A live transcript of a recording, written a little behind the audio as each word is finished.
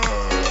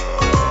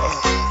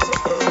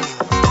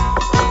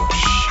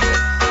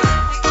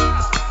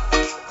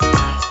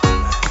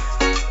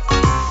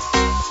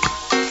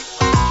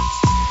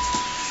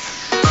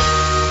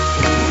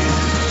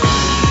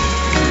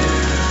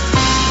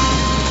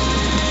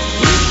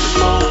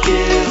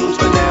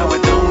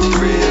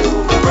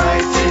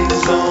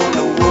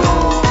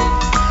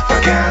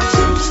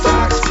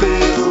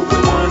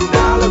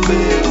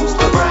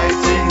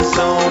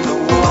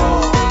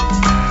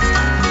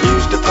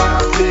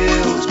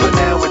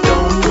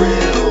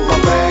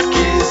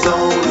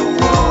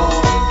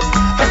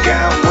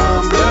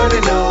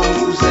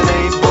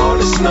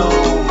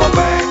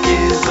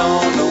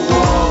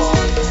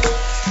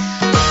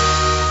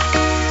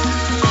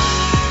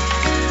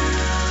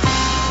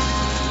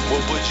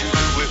What would you do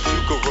if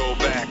you could roll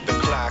back the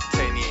clock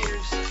 10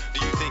 years?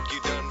 Do you think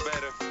you done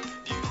better?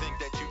 Do you think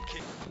that you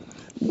can?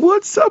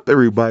 What's up,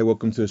 everybody?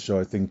 Welcome to the show.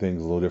 I think things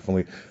a little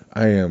differently.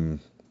 I am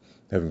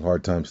having a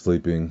hard time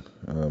sleeping.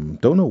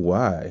 Don't know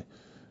why.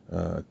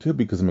 Could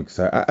be because I'm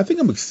excited. I think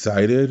I'm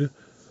excited.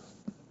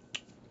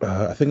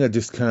 I think I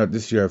just kind of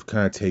this year I've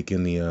kind of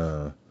taken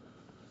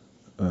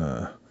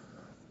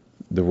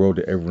the road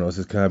that everyone else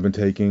has kind of been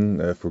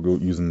taking. If we're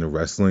using the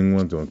wrestling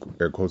one, doing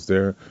air quotes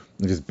there,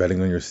 and just betting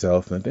on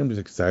yourself. And I think I'm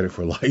just excited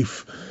for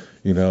life.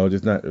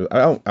 Just not.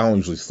 I don't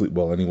usually sleep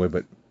well anyway,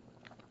 but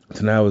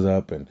tonight I was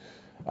up and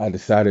I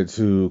decided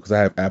to, because I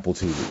have Apple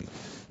TV.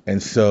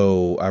 And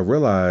so I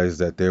realized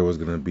that there was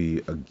going to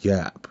be a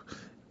gap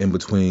in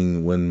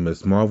between when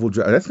Miss Marvel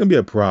drops. That's going to be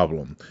a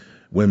problem.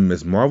 When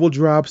Miss Marvel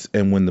drops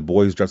and when The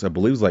Boys drops, I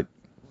believe it's like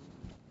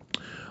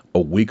a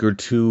week or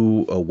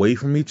two away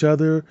from each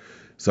other.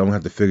 So I'm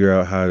going to have to figure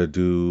out how to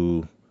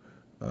do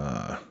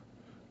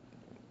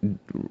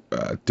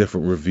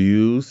different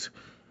reviews.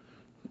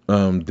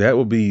 That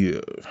will be,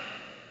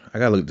 I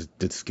got to look at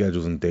the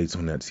schedules and dates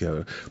on that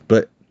together.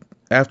 But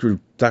after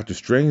Doctor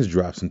Strange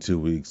drops in 2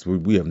 weeks,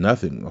 we have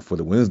nothing for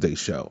the Wednesday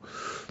show.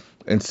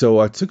 And so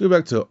I took it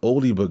back to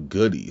oldie but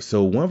goodie.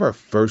 So one of the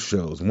first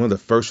shows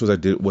I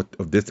did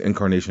of this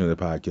incarnation of the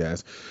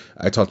podcast,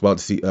 I talked about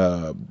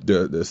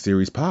the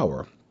series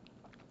Power,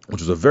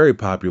 which was a very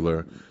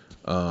popular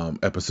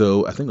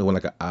episode. I think it went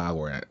like an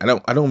hour.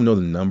 I don't know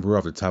the number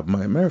off the top of my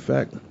head. Matter of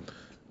fact,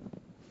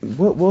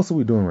 what else are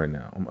we doing right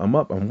now? I'm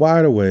up. I'm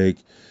wide awake.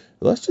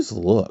 Let's just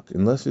look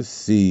and let's just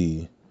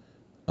see.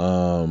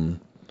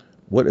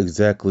 What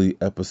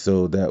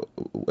episode that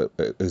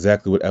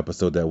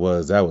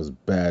was. That was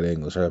bad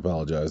English. I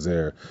apologize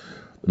there.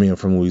 I mean, I'm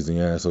from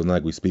Louisiana, so it's not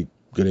like we speak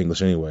good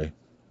English anyway.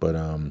 But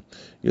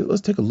yeah, let's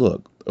take a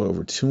look.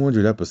 Over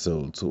 200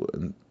 episodes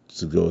to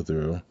go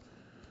through.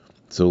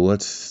 So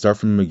let's start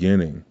from the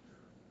beginning.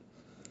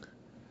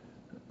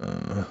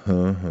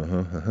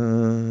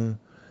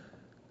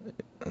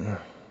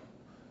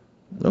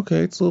 Okay,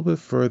 it's a little bit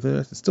further.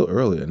 It's still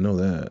early. I know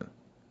that.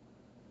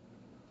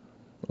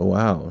 Oh,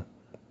 wow.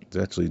 It's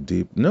actually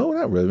deep. No,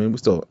 not really. I mean, we're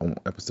still on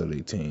episode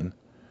 18.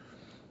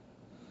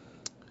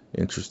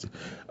 Interesting.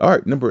 All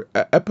right,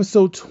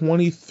 episode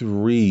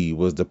 23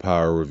 was the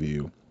Power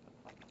review.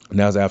 And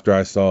that was after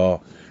I saw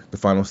the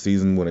final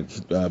season when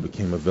it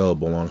became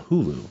available on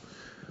Hulu.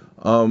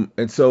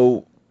 And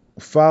so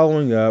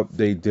following up,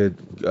 they created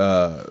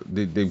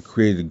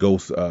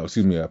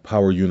a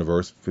Power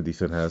Universe. 50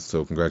 Cent has,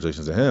 so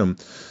congratulations to him.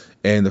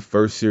 And the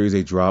first series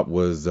they dropped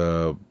was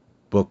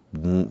book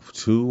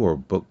 2 or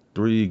book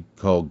 3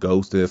 called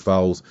Ghost. It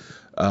follows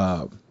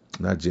not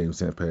James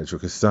St.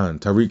 Patrick, his son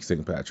Tariq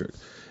St. Patrick.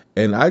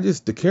 And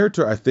the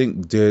character I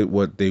think did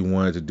what they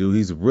wanted to do.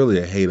 He's really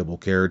a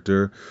hateable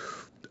character.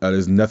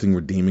 There's nothing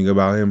redeeming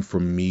about him for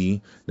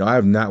me. Now, I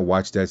have not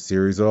watched that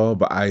series at all,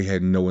 but I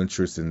had no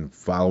interest in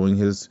following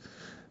his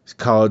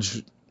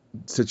college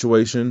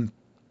situation.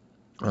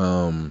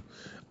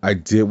 I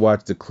did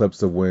watch the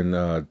clips of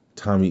when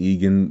Tommy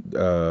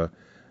Egan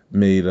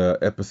made an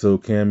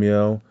episode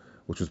cameo,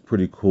 which was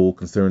pretty cool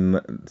considering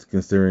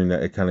that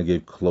it kind of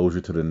gave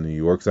closure to the New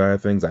York side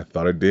of things. I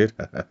thought it did.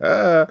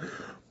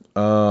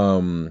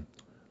 But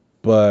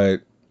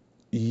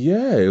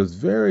yeah, it was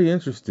very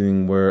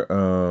interesting where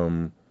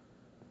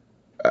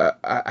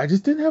I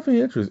just didn't have any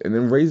interest. And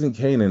then Raising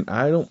Kanan,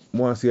 I don't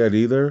want to see that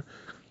either.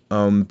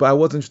 But I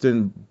was interested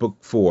in book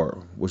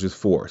 4, which is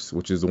Force,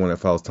 which is the one that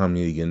follows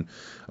Tommy Egan.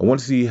 I want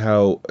to see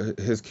how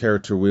his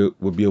character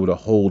would be able to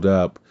hold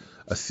up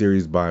a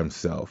series by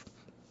himself.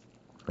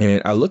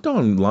 And I looked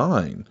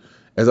online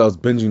as I was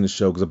binging the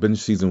show, because I binged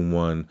season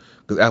 1,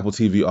 because Apple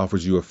TV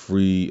offers you a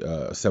free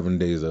 7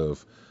 days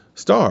of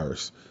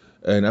Stars.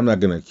 And I'm not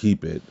going to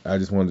keep it. I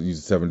just wanted to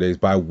use the 7 days,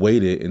 but I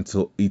waited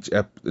until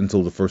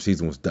until the first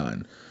season was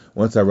done.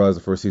 Once I realized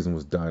the first season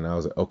was done, I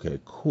was like, okay,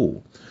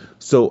 cool.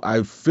 So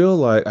I feel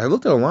like I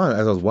looked online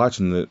as I was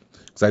watching it,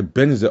 because I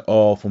binged it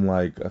all from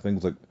I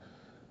think it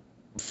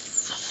was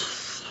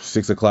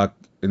 6 o'clock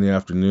in the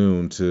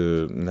afternoon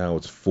to now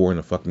it's 4 in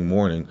the fucking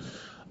morning.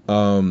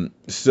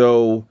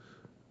 So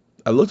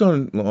I looked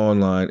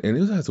online, and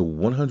it has a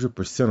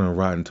 100% on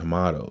Rotten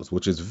Tomatoes,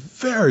 which is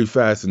very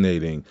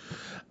fascinating.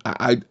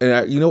 I'm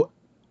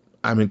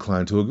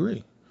inclined to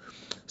agree.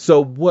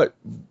 So what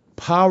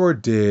Power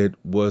did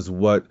was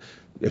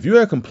if you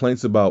had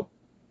complaints about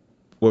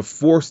what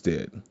Force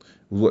did,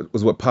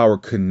 was what Power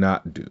could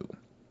not do.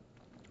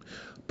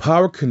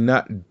 Power could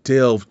not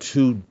delve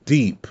too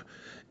deep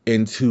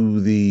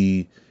into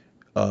the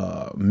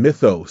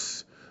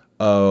mythos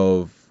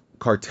of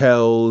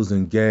cartels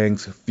and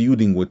gangs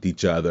feuding with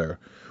each other,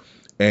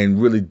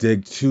 and really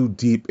dig too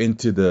deep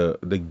into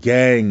the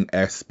gang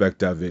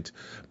aspect of it,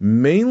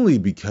 mainly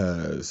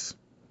because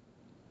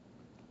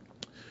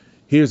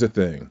here's the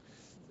thing.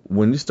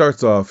 When it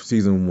starts off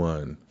season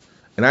 1,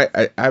 and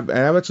I've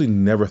actually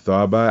never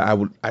thought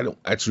about it. I don't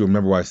actually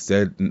remember what I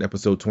said in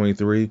episode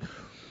 23.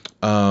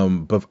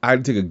 But if I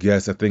had to take a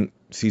guess, I think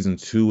season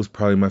 2 was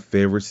probably my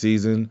favorite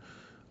season.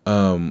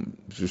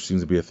 Which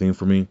seems to be a theme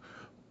for me.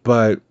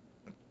 But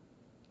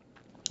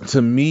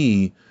to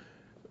me,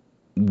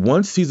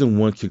 once season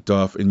one kicked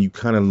off and you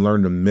kind of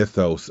learned the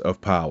mythos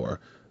of Power,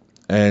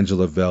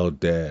 Angela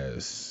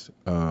Valdez,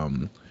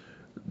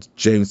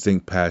 James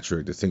St.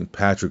 Patrick, the St.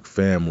 Patrick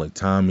family,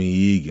 Tommy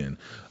Egan,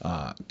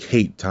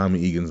 Kate, Tommy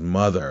Egan's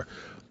mother.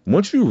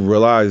 Once you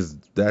realize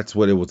that's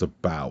what it was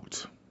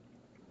about,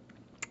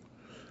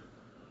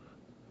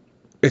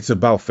 it's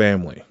about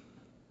family.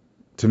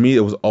 To me,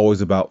 it was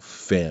always about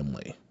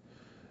family.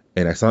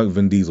 And I sound like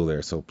Vin Diesel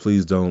there, so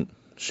please don't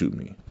shoot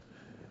me.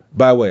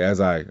 By the way, as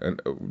I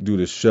do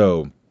this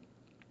show,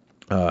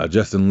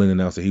 Justin Lin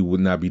announced that he would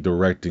not be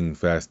directing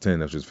Fast 10,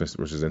 which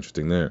is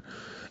interesting there.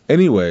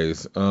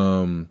 Anyways,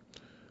 but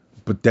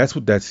that's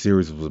what that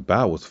series was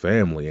about, was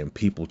family and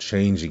people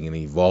changing and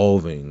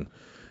evolving,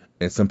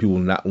 and some people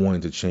not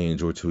wanting to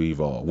change or to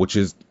evolve, which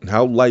is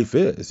how life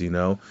is, you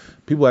know.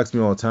 People ask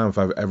me all the time if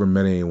I've ever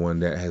met anyone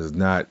that has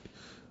not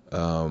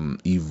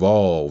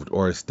evolved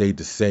or stayed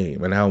the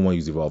same. And I don't want to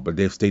use evolved, but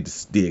they've stayed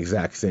the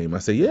exact same. I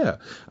say, yeah,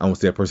 I won't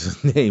say that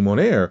person's name on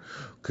air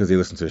because they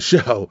listen to the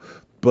show,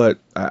 but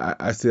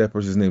I say that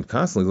person's name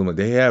constantly. I'm like,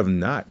 they have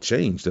not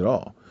changed at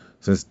all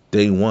since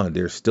day one.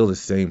 They're still the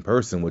same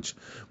person, which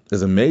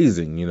is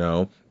amazing, you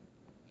know,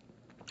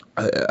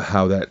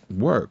 how that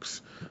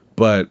works.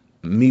 But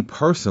me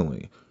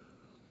personally,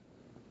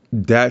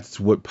 that's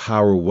what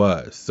Power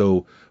was.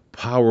 So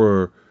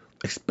Power,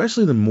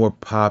 especially the more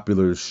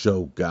popular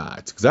show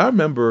got, because I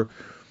remember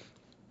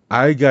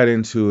I got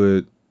into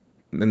it,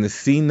 and the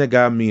scene that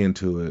got me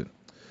into it,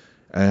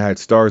 I had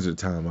Stars at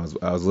the time.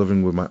 I was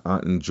living with my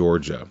aunt in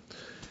Georgia,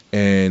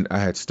 and I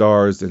had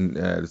Stars, and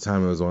at the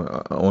time it was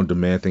on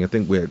demand thing. I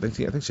think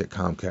she had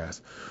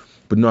Comcast,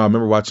 but no, I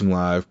remember watching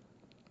live,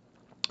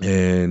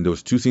 and there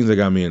was two scenes that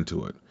got me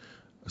into it.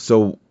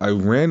 So I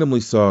randomly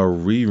saw a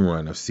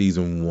rerun of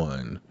season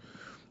one,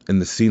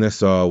 and the scene I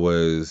saw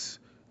was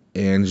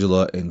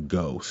Angela and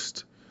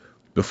Ghost.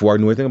 Before I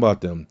knew anything about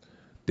them,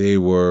 they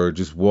were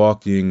just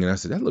walking, and I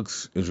said, that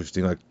looks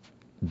interesting. Like,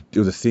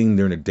 there was a scene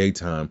during the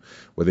daytime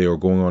where they were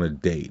going on a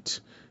date.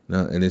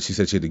 And then she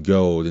said she had to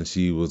go, then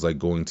she was like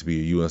going to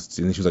be a U.S.,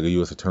 and then she was like a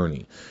U.S.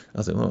 attorney. I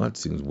was like, well, that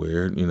seems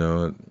weird, you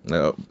know,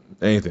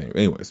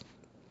 anyways,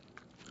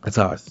 that's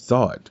how I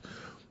saw it.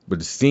 But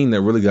the scene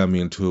that really got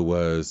me into it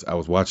was, I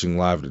was watching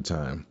live at the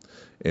time,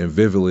 and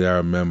vividly I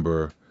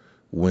remember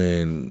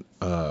when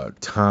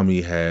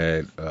Tommy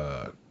had,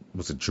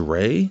 was it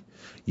Dre?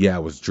 Yeah,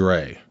 it was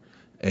Dre.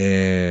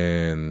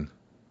 And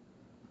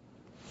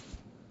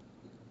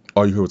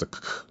all you heard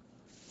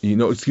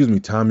was excuse me,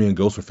 Tommy and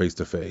Ghost were face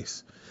to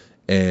face.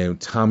 And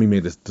Tommy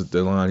made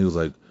the line, he was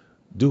like,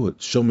 do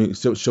it, show me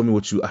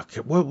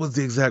what what was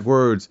the exact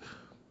words?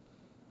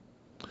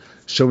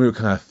 Show me what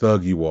kind of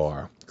thug you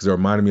are. Because it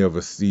reminded me of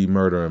a C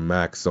Murder and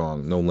Max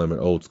song, No Limit,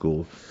 old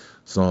school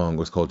song. It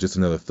was called Just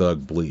Another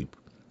Thug Bleep.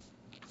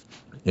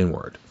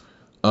 Inward.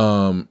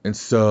 And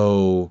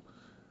so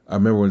I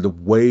remember the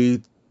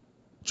way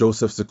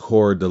Joseph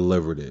Sikora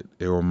delivered it,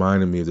 it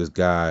reminded me of this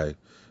guy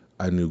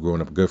I knew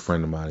growing up, a good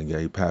friend of mine. Yeah,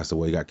 he passed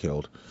away, got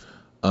killed.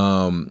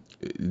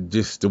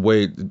 Just the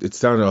way it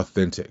sounded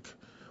authentic.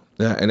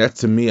 And that,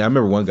 to me, I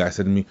remember one guy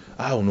said to me,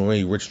 I don't know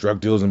any rich drug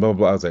dealers and blah, blah,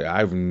 blah. I was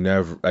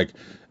like,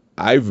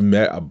 I've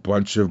met a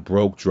bunch of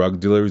broke drug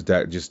dealers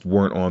that just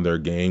weren't on their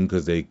game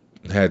because they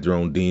had their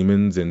own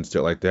demons and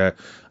stuff like that.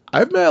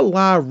 I've met a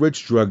lot of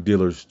rich drug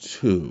dealers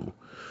too.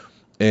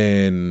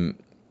 And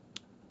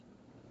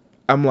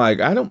I'm like,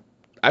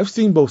 I've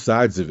seen both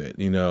sides of it,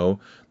 you know?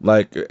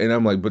 Like, and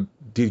I'm like, but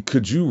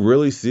could you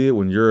really see it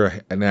when you're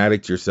an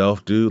addict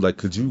yourself, dude? Like,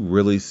 could you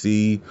really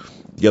see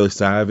the other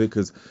side of it?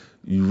 Because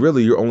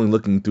you're only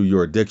looking through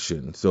your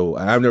addiction. So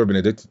I've never been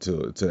addicted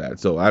to that.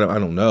 So I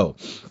don't know.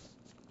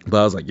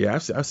 But I was like, yeah,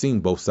 I've seen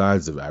both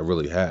sides of it. I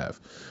really have.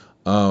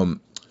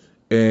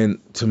 And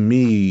to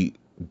me,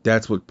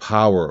 that's what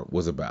Power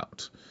was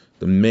about.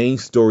 The main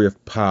story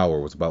of Power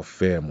was about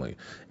family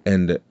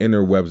and the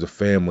inner webs of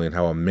family, and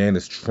how a man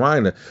is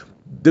trying to.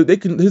 Here's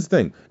the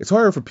thing. It's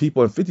harder for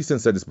people, and 50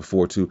 Cent said this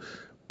before too.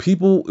 It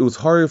was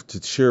harder to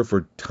cheer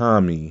for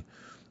Tommy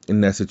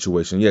in that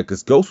situation. Yeah,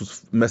 because Ghost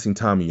was messing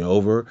Tommy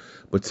over,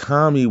 but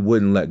Tommy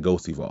wouldn't let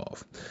Ghost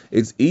evolve.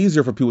 It's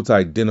easier for people to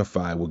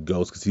identify with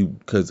Ghost because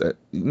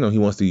he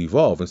wants to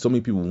evolve, and so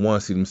many people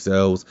want to see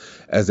themselves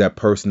as that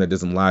person that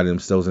doesn't lie to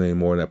themselves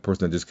anymore, and that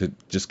person that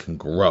just can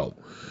grow,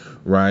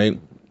 right?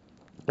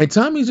 And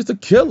Tommy's just a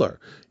killer,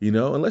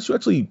 unless you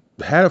actually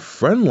had a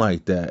friend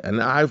like that.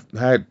 And I've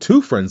had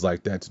two friends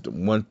like that,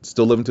 one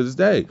still living to this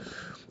day,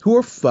 who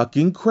are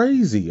fucking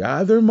crazy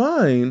out of their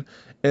mind.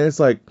 And it's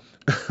like,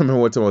 I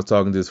remember one time I was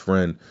talking to this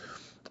friend,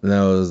 and he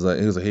was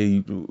like, hey,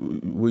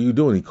 what are you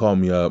doing? He called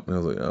me up, and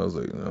I was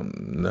like,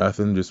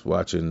 nothing, just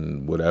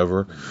watching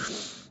whatever.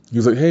 He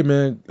was like, hey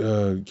man,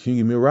 can you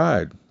give me a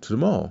ride to the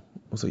mall? I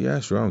was like, yeah,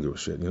 sure, I don't give a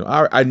shit.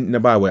 Now,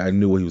 by the way, I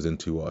knew what he was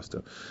into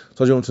also.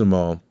 So I drove to the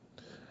mall.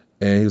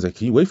 And he was like,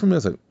 can you wait for me? I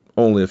was like,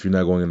 only if you're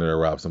not going in there to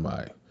rob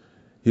somebody.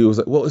 He was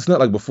like, well, it's not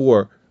like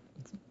before.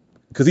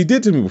 because he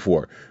did to me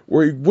before,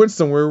 where he went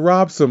somewhere,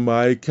 robbed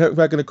somebody, kept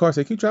back in the car,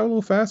 said, "Can you drive a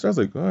little faster?" I was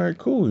like, "All right,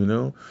 cool, you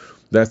know."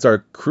 Then I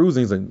started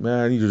cruising. He's like, "Man,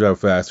 I need you to drive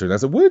faster." And I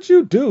said, "What did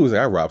you do?" He's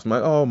like, "I robbed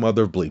somebody." Oh,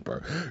 mother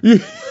bleeper.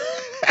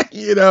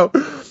 You know?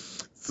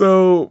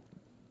 So,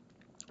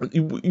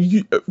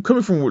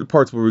 coming from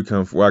parts where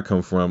I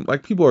come from,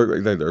 like, people are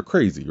like, they're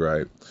crazy,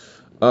 right?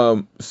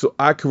 So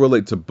I can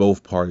relate to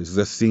both parties.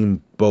 I've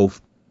seen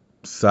both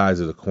sides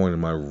of the coin in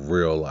my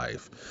real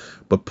life.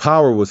 But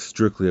Power was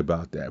strictly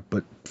about that.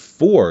 But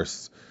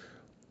Force,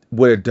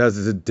 what it does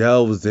is it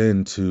delves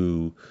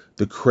into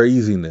the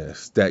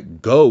craziness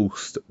that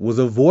Ghost was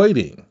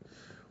avoiding.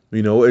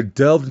 You know, it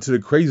delved into the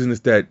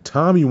craziness that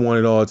Tommy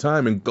wanted all the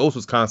time, and Ghost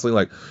was constantly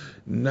like,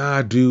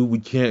 "Nah, dude, we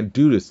can't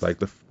do this." Like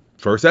the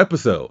first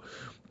episode,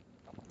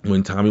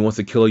 when Tommy wants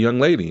to kill a young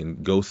lady,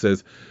 and Ghost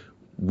says,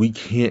 "We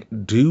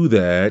can't do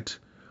that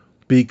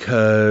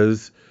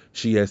because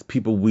she has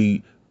people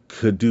we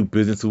could do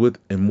business with,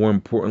 and more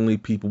importantly,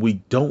 people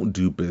we don't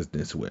do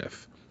business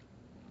with."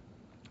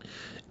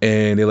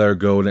 And they let her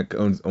go, and it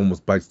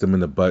almost bites them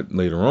in the butt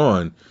later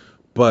on.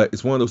 But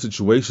it's one of those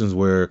situations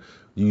where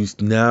you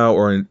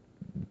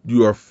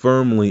are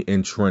firmly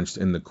entrenched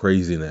in the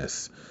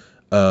craziness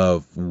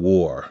of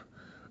war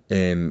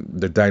and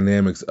the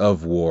dynamics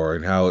of war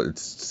and how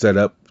it's set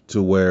up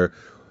to where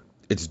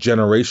it's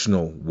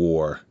generational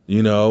war.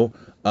 You know,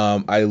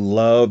 I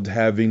loved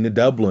having the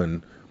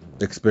Dublin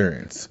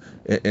experience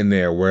in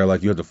there, where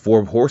like you have the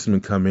four horsemen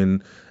come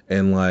in,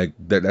 and like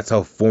that's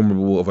how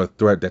formidable of a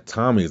threat that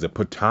Tommy is. It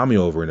put Tommy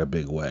over in a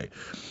big way.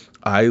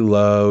 I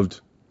loved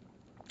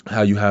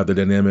how you have the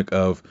dynamic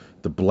of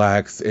the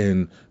blacks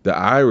and the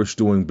Irish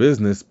doing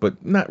business,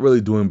 but not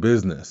really doing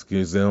business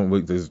because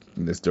there's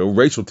still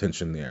racial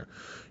tension there.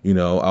 You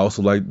know, I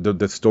also like the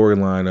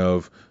storyline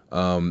of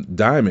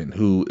Diamond,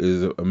 who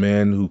is a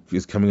man who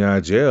is coming out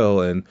of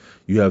jail, and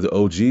you have the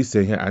OG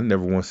saying, "Hey, I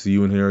never want to see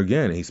you in here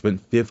again." And he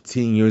spent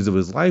 15 years of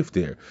his life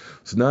there,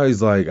 so now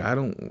he's like, "I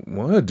don't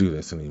want to do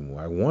this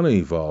anymore. I want to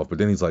evolve." But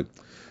then he's like,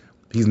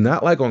 he's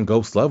not like on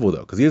Ghost level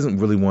though, because he doesn't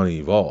really want to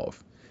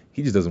evolve.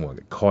 He just doesn't want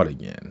to get caught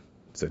again.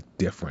 It's a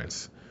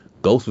difference.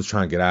 Ghost was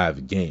trying to get out of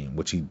the game,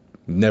 which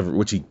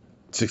he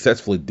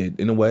successfully did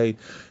in a way.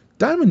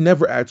 Diamond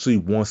never actually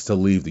wants to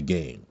leave the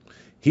game.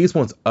 He just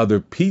wants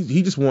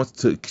he just wants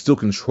to still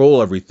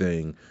control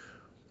everything.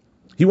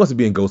 He wants to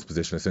be in Ghost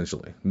position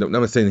essentially. I'm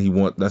not saying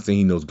not saying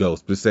he knows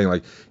Ghost, but just saying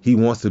like he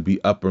wants to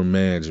be upper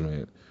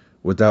management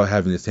without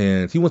having his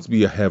hands. He wants to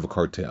be a head of a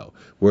cartel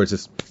where it's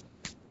just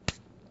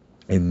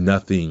and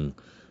nothing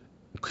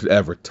could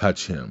ever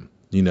touch him,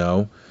 you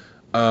know?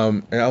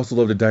 And I also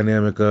love the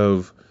dynamic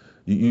of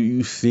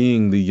you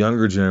seeing the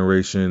younger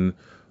generation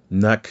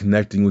not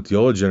connecting with the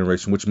older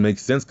generation, which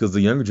makes sense because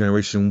the younger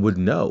generation would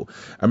know.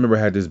 I remember I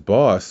had this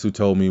boss who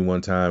told me one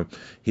time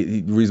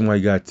the reason why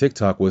he got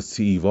TikTok was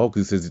to evolve,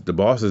 because he says the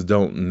bosses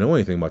don't know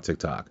anything about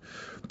TikTok.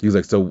 He was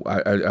like, so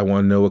I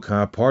want to know what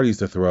kind of parties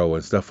to throw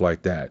and stuff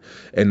like that.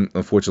 And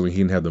unfortunately, he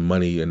didn't have the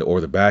money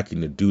or the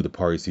backing to do the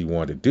parties he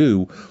wanted to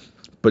do.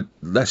 But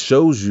that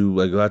shows you,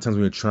 like, a lot of times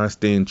when you're trying to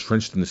stay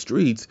entrenched in the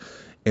streets,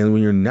 and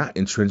when you're not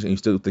entrenched and you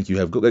still think you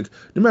have good, like,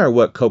 no matter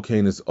what,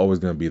 cocaine is always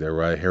going to be there,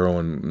 right?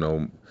 Heroin, you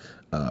know,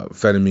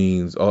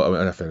 amphetamines,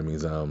 not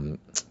amphetamines,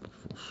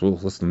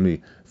 listen to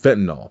me,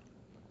 fentanyl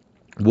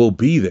will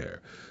be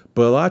there.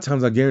 But a lot of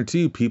times, I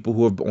guarantee you, people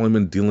who have only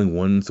been dealing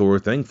one sort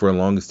of thing for the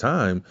longest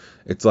time,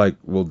 it's like,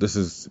 well, this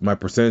is, my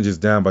percentage is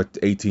down by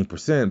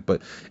 18%,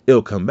 but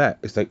it'll come back.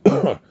 It's like,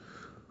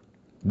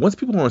 once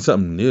people are on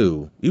something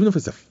new, even if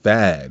it's a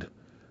fad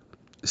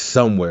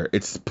somewhere,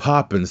 it's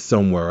popping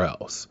somewhere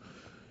else.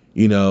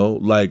 You know,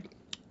 like,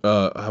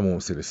 I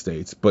won't say the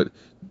states, but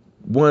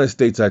one of the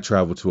states I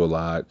travel to a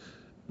lot,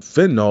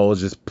 fentanyl is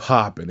just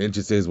popping. It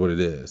just is what it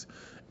is.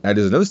 And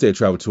there's another state I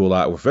travel to a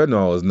lot where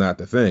fentanyl is not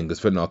the thing,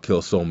 because fentanyl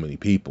kills so many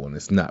people, and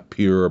it's not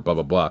pure, blah,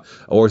 blah, blah.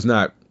 Or it's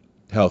not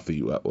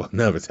healthy. Well,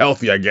 none of it's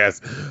healthy, I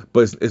guess,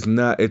 but it's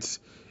not, it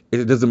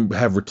doesn't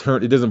have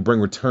return, it doesn't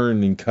bring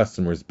returning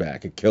customers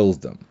back. It kills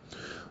them.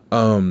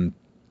 And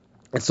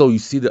so you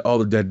see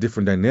all of that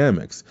different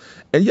dynamics.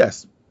 And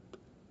yes,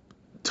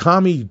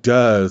 Tommy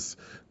does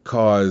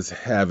cause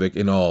havoc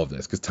in all of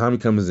this, because Tommy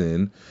comes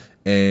in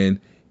and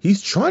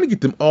he's trying to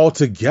get them all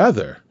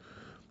together,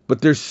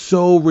 but they're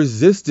so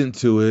resistant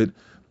to it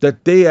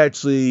that they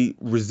actually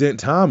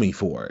resent Tommy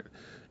for it.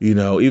 You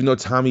know, even though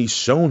Tommy's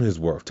shown his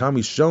worth,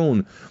 Tommy's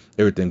shown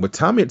everything, but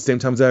Tommy at the same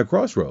time is at a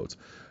crossroads.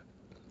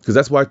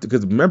 Because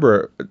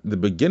remember, the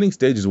beginning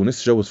stages when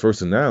this show was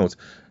first announced,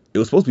 it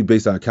was supposed to be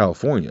based out of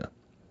California.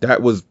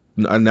 That was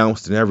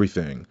announced and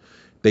everything.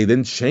 They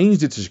then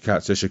changed it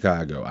to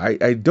Chicago.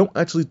 I don't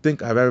actually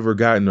think I've ever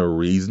gotten a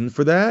reason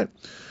for that.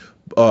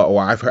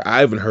 Or I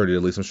haven't heard it,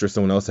 at least. I'm sure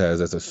someone else has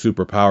that's a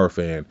super Power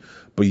fan.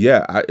 But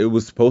yeah, it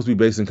was supposed to be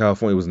based in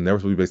California. It was never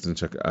supposed to be based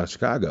in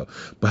Chicago.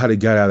 But how they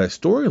got out of that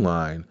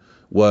storyline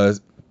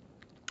was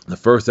the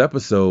first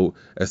episode,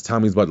 as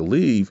Tommy's about to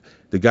leave,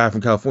 the guy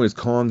from California is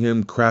calling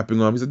him, crapping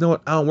on him. He said, "No,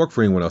 what? I don't work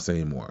for anyone else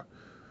anymore."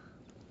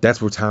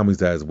 That's where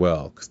Tommy's at as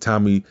well. Because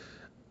Tommy,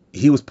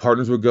 he was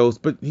partners with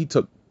Ghost, but he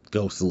took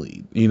Ghost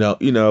lead.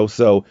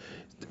 So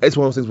it's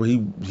one of those things where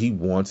he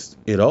wants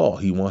it all.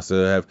 He wants to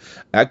have.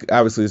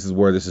 Obviously, this is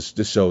where this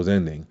show is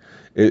ending.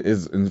 It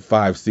is in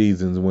 5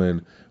 seasons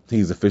when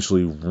he's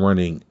officially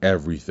running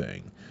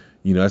everything.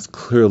 That's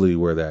clearly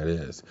where that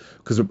is.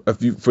 Because for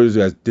those of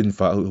you guys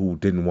who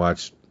didn't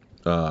watch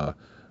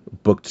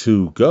book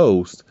 2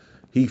 Ghost,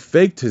 he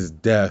faked his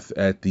death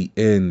at the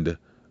end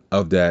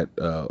of that.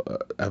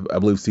 I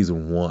believe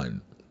season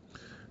 1.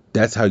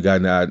 That's how he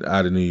got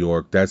out of New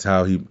York. That's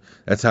how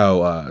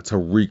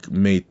Tariq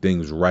made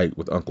things right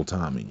with Uncle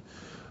Tommy.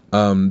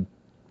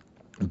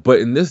 But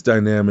in this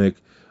dynamic,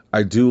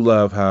 I do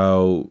love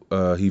how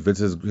he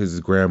visits his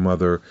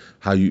grandmother.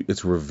 How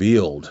it's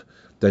revealed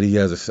that he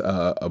has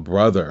a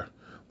brother,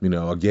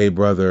 a gay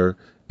brother,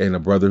 and a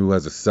brother who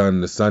has a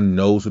son. The son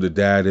knows who the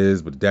dad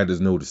is, but the dad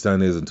doesn't know who the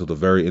son is until the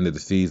very end of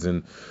the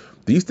season.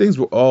 These things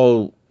will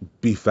all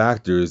be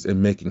factors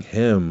in making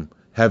him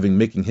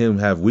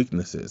have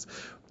weaknesses.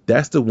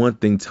 That's the one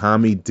thing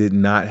Tommy did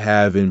not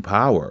have in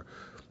Power.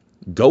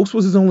 Ghost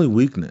was his only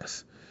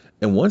weakness.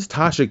 And once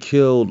Tasha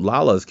killed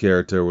Lala's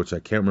character, which I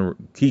can't remember,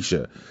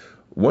 Keisha.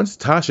 Once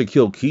Tasha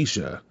killed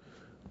Keisha,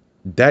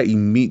 that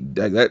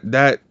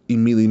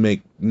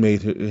immediately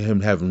made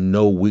him have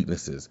no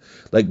weaknesses.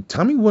 Like,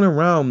 Tommy went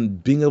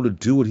around being able to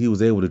do what he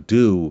was able to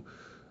do,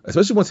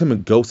 especially once him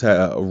and Ghost had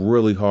a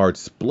really hard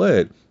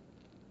split.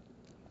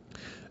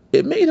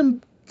 It made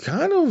him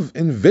kind of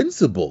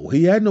invincible.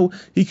 He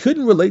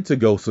couldn't relate to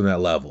Ghost on that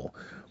level,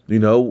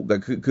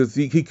 because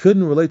he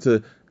couldn't relate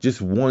to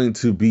just wanting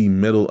to be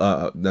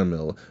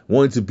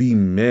wanting to be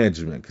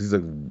management. Because he's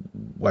like,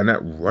 why not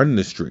run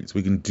the streets?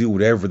 We can do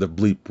whatever the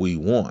bleep we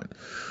want,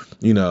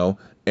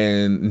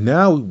 And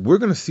now we're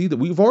gonna see that.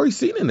 We've already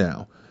seen it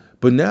now,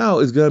 but now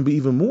it's gonna be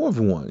even more of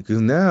one, because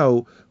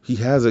now he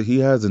has a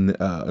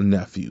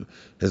nephew.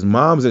 His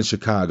mom's in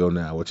Chicago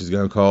now, which is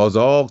gonna cause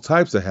all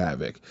types of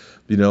havoc.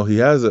 He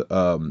has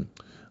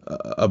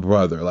a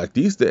brother like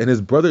these, and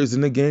his brother is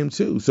in the game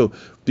too. So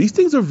these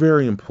things are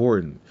very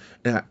important.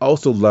 And I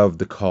also love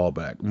the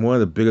callback, one of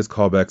the biggest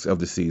callbacks of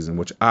the season,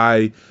 which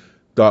I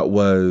thought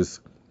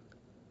was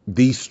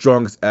the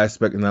strongest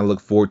aspect, and I look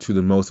forward to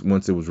the most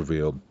once it was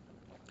revealed.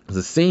 There's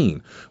a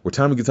scene where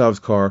Tommy gets out of his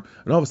car,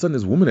 and all of a sudden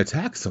this woman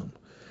attacks him,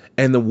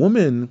 and the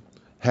woman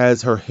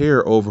has her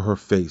hair over her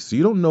face, so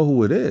you don't know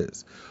who it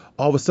is.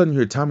 All of a sudden you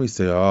hear Tommy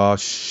say, "Oh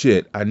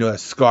shit, I know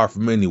that scar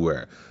from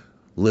anywhere,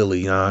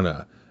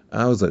 Liliana."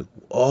 I was like,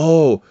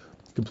 oh,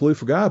 completely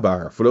forgot about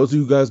her. For those of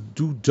you guys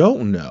who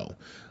don't know,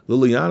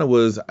 Liliana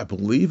was, I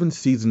believe, in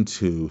season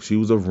 2. She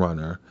was a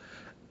runner.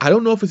 I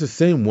don't know if it's the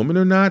same woman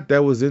or not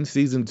that was in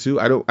season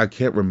 2. I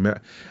can't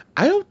remember.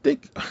 I don't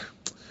think.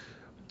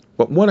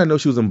 But one, I know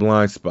she was in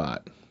Blind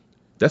Spot.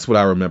 That's what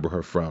I remember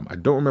her from. I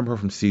don't remember her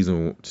from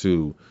season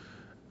 2.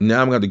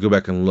 Now I'm going to have to go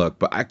back and look,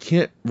 but I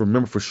can't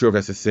remember for sure if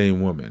that's the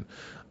same woman.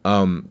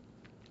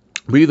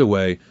 But either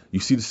way, you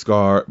see the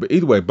scar. But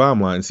either way,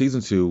 bottom line, in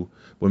season 2,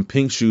 when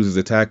Pink Shoes is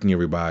attacking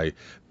everybody,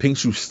 Pink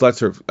Shoes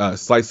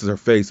slices her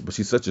face, but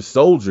she's such a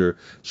soldier,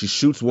 she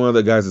shoots one of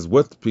the guys that's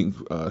with Pink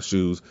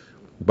Shoes.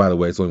 By the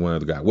way, it's only one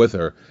other guy with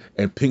her,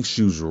 and Pink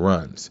Shoes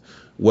runs.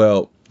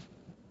 Well,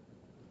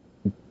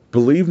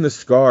 believing the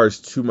scar is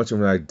too much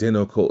of an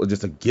identical,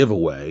 just a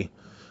giveaway,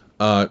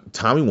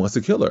 Tommy wants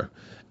to kill her.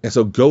 And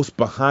so Ghost,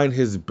 behind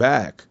his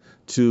back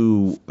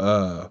to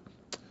the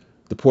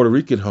Puerto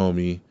Rican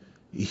homie,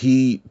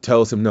 he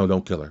tells him, no,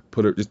 don't kill her.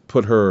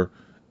 Put her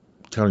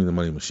counting the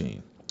money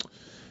machine.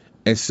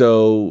 And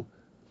so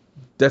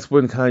that's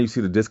when kind of you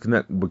see the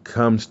disconnect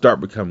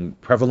start becoming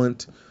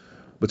prevalent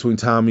between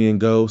Tommy and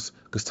Ghost,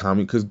 because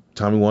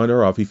Tommy wanted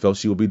her off. He felt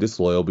she would be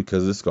disloyal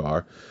because of the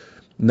scar,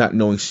 not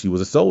knowing she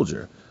was a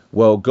soldier.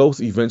 Well, Ghost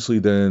eventually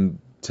then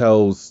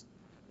tells,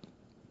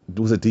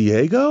 was it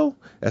Diego?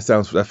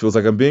 That feels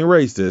like I'm being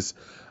racist.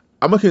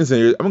 I'm gonna continue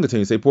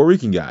to say Puerto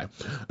Rican guy.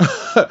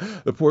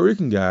 The Puerto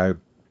Rican guy,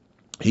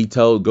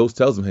 Ghost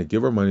tells him, hey,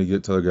 give her money,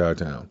 tell her to get out of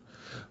town.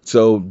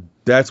 So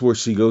that's where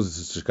she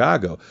goes to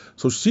Chicago.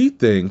 So she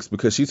thinks,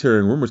 because she's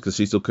hearing rumors, because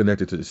she's still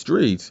connected to the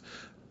streets,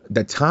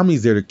 that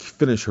Tommy's there to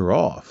finish her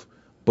off,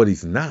 but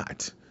he's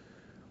not.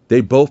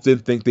 They both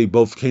didn't think they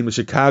both came to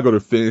Chicago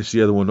to finish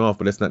the other one off,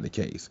 but that's not the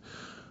case.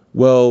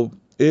 Well,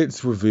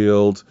 it's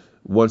revealed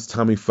once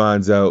Tommy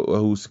finds out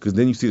because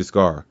then you see the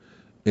scar,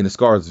 and the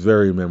scar is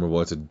very memorable.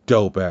 It's a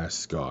dope ass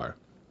scar.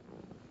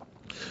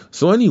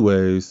 So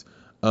anyways,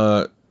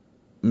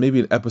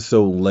 maybe an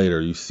episode later,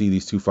 you see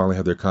these two finally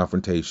have their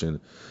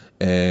confrontation,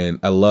 and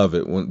I love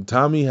it when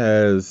Tommy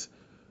has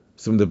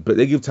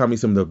they give Tommy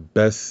some of the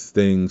best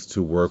things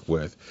to work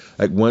with.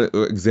 Like one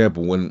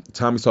example, when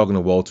Tommy's talking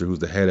to Walter, who's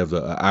the head of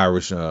the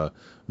Irish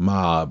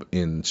mob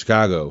in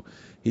Chicago,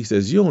 he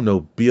says, "You don't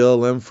know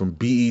BLM from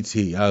BET."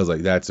 I was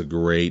like, that's a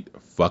great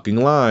fucking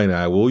line.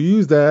 I will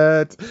use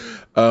that.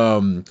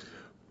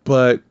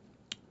 But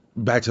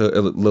back to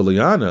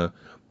Liliana.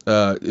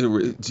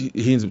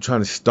 He ends up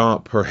trying to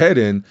stomp her head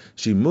in.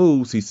 She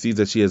moves. He sees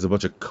that she has a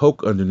bunch of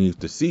coke underneath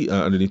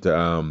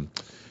the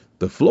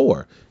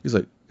floor. He's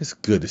like, it's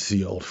good to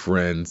see old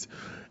friends.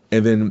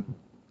 And then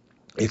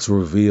it's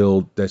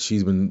revealed that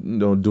she's been,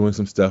 doing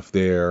some stuff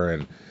there,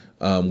 and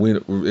when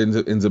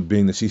it ends up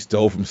being that she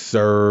stole from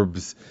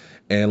Serbs,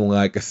 and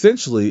like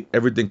essentially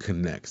everything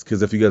connects.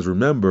 Because if you guys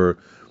remember,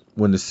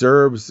 when the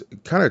Serbs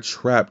kind of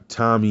trapped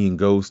Tommy and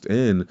Ghost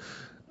in,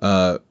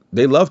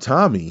 they loved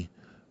Tommy,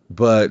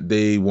 but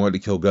they wanted to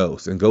kill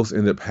Ghost, and Ghost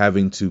ended up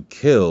having to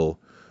kill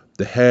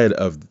the head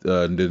of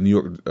the New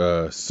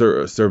York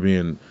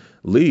Serbian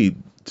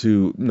lead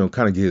to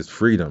kind of get his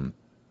freedom.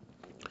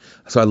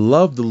 So I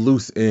love the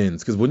loose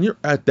ends, because when you're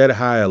at that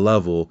high a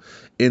level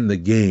in the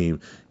game,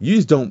 you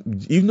just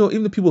don't,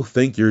 even if people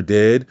think you're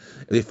dead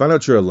and they find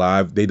out you're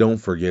alive, they don't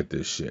forget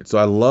this shit. So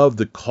I love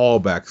the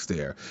callbacks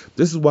there.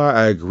 This is why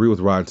I agree with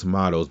Rotten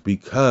Tomatoes,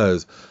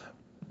 because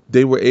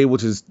they were able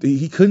to,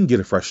 he couldn't get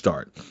a fresh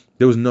start.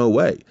 There was no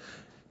way.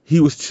 He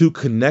was too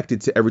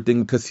connected to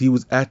everything, because he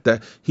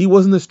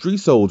wasn't a street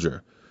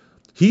soldier.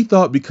 He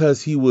thought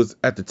because he was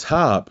at the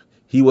top,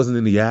 he wasn't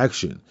in the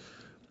action.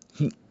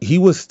 He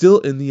was still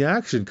in the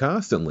action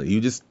constantly. He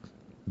just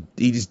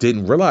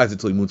didn't realize it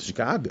until he moved to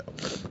Chicago.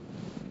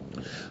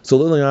 So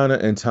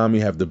Liliana and Tommy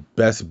have the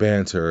best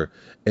banter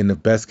and the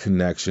best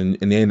connection,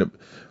 and they end up.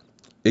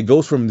 It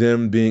goes from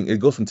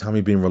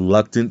Tommy being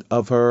reluctant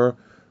of her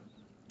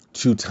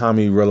to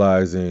Tommy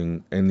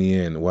realizing in the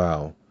end,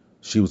 wow,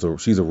 she's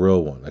a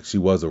real one. Like, she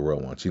was a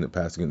real one. She ended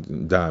up passing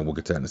and dying. We'll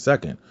get to that in a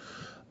second.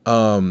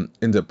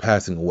 Ended up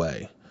passing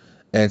away,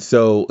 and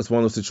so it's one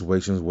of those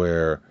situations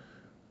where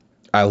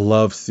I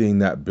love seeing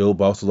that build,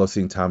 but I also love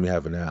seeing Tommy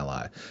have an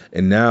ally.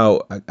 And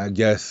now, I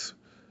guess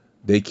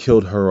they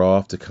killed her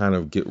off to kind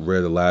of get rid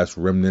of the last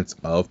remnants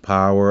of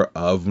power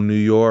of New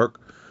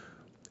York.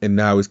 And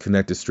now he's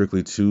connected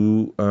strictly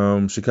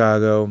to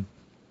Chicago.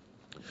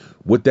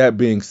 With that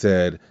being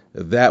said,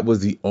 that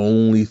was the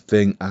only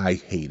thing I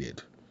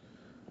hated.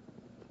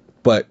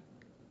 But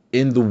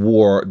in the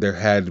war, there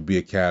had to be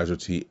a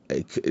casualty.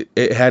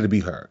 It had to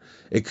be her.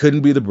 It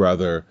couldn't be the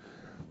brother.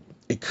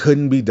 It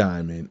couldn't be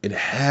Diamond. It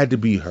had to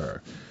be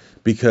her,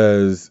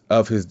 because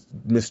of his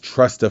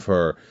mistrust of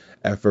her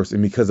at first,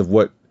 and because of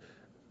what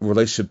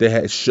relationship they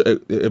had.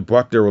 It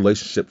brought their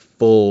relationship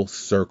full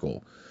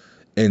circle,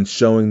 and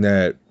showing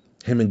that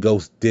him and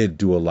Ghost did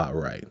do a lot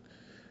right.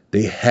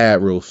 They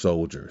had real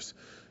soldiers.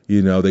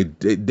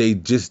 They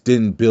just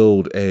didn't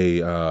build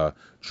a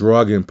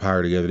drug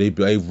empire together.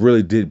 They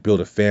really did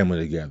build a family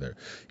together.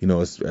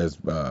 As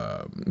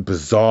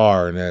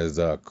bizarre and as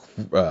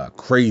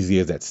crazy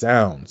as that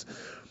sounds,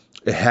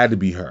 it had to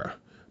be her.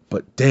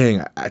 But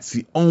dang, that's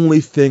the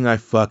only thing I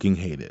fucking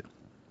hated.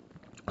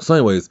 So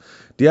anyways,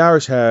 the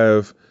Irish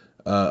have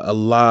a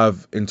lot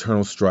of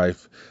internal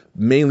strife,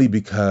 mainly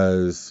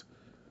because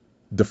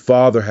the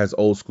father has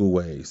old school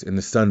ways, and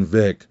the son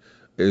Vic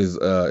is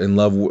in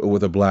love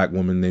with a black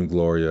woman named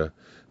Gloria.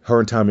 Her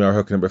and Tommy are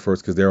hooking up at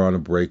first because they're on a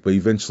break, but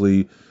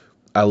eventually,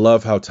 I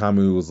love how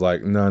Tommy was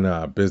like,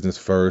 no, business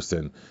first,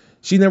 and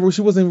she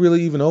wasn't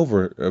really even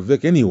over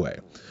Vic anyway.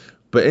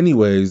 But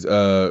anyways,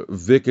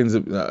 Vic ends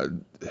up.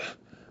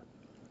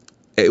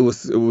 It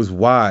was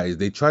wise.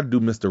 They tried to do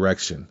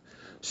misdirection,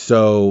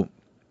 so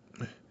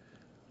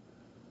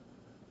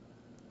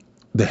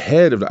the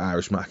head of the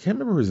Irishman, I can't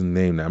remember his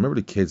name now. I remember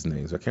the kid's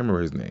name, so I can't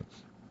remember his name.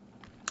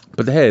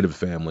 But the head of the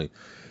family,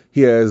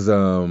 he has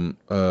a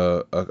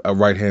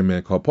right-hand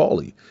man called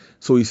Paulie.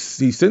 So he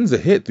sends a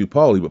hit through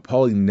Paulie, but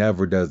Paulie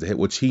never does the hit,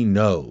 which he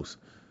knows.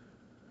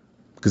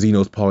 Because he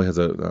knows Paulie has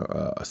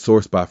a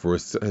sore spot for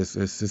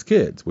his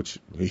kids, which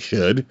he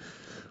should.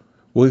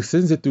 Well, he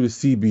sends it through the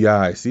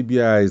CBI.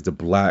 CBI is the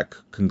black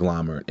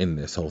conglomerate in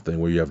this whole thing,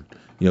 where you have,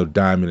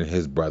 Diamond and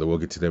his brother. We'll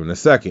get to them in a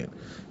second.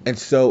 And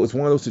so it's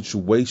one of those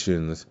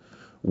situations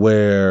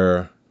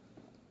where,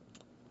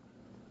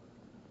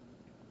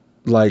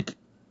 like,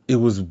 it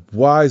was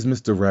wise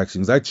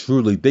misdirections. I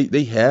truly,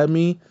 they had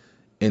me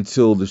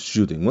until the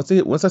shooting. Once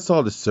I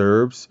saw the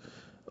Serbs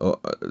do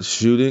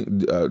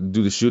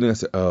the shooting, I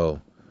said, oh,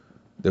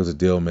 there was a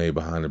deal made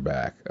behind the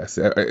back. I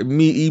said,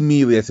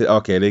 immediately I said,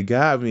 okay, they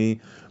got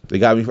me. They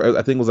got me.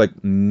 I think it was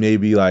like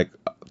maybe like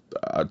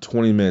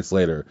 20 minutes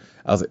later.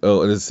 I was like,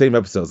 oh, and it's the same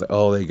episode. I was like,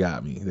 oh, they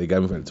got me. They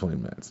got me for 20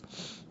 minutes.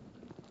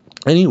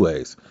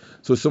 Anyways,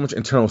 so it's so much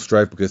internal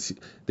strife because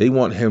they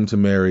want him to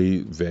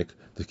marry Vic,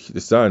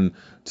 the son,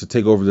 to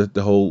take over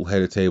the whole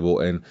head of table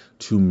and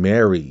to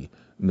marry,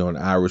 an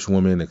Irish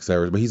woman,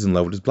 etc. But he's in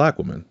love with this black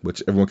woman,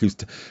 which everyone keeps.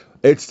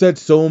 It's said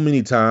so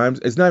many times.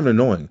 It's not even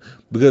annoying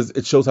because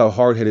it shows how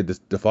hard-headed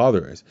the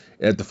father is.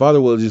 And if the father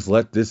would have just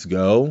let this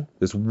go,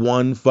 this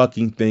one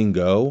fucking thing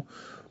go,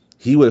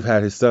 he would have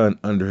had his son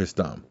under his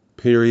thumb.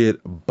 Period.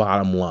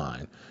 Bottom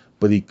line.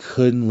 But he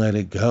couldn't let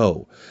it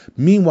go.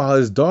 Meanwhile,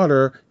 his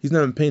daughter, he's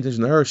not even paying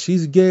attention to her.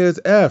 She's gay as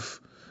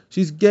F.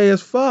 She's gay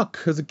as fuck,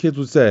 as the kids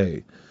would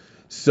say.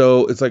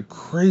 So it's like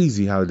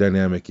crazy how the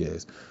dynamic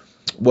is.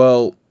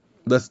 Well,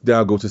 let's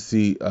now go to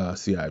CBI,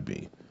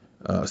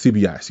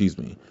 excuse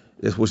me,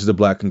 which is a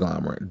black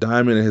conglomerate.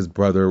 Diamond and his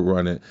brother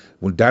run it.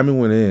 When Diamond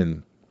went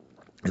in,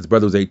 his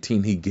brother was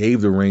 18. He gave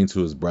the reins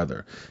to his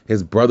brother.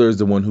 His brother is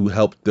the one who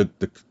helped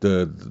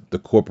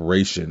the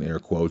corporation, air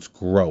quotes,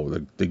 grow.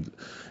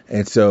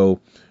 And so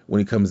When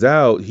he comes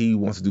out, he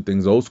wants to do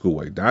things old school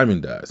way.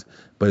 Diamond does,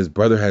 but his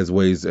brother has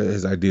ways,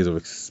 his ideas of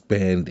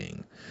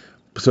expanding.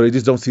 So they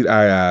just don't see eye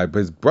to eye. But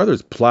his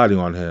brother's plotting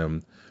on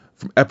him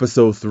from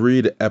episode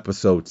 3 to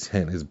episode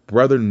 10. His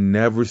brother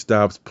never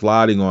stops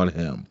plotting on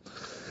him.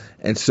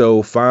 And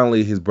so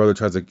finally, his brother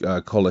tries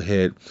to call a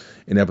hit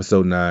in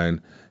episode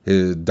 9.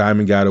 His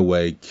Diamond got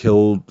away,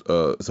 killed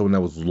someone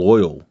that was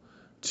loyal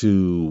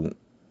to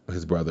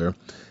his brother.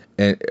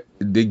 And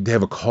they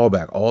have a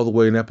callback all the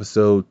way in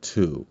episode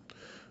 2,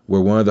 where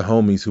one of the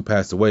homies who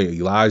passed away,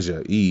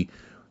 Elijah E.,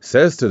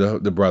 says to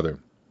the brother,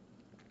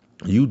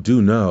 "You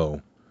do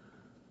know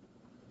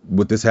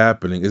with this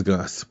happening is going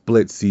to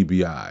split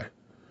CBI."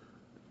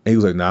 And he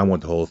was like, "Nah, I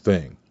want the whole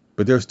thing."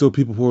 But there are still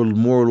people who are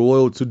more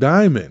loyal to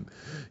Diamond,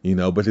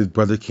 but his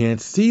brother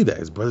can't see that.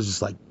 His brother's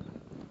just like,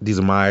 these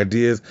are my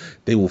ideas.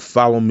 They will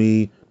follow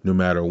me no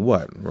matter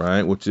what,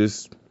 right? Which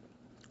is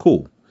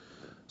cool.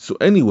 So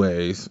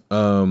anyways,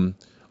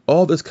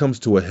 all this comes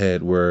to a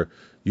head where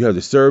you have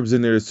the Serbs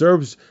in there. The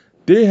Serbs,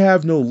 they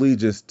have no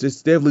allegiance.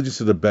 They have allegiance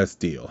to the best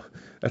deal.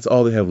 That's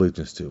all they have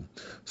allegiance to.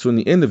 So in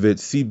the end of it,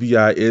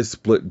 CBI is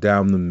split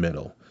down the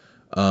middle.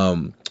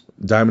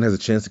 Diamond has a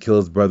chance to kill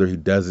his brother. He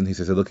doesn't. He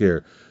says, "Hey, look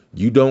here.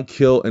 You don't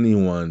kill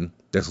anyone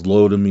that's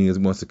loyal to me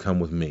and wants to come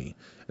with me.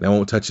 And I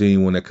won't touch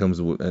anyone that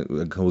comes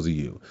with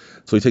you."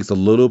 So he takes a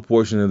little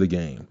portion of the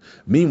game.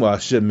 Meanwhile, I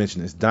should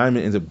mention this.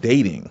 Diamond ends up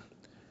dating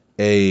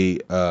a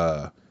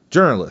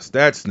journalist.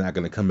 That's not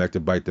going to come back to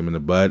bite them in the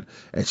butt.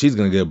 And she's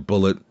going to get a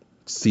bullet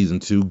season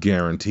 2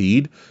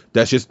 guaranteed.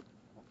 That's just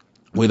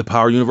the way the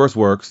Power Universe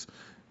works.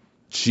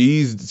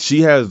 She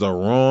has the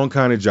wrong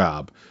kind of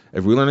job.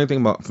 If we learn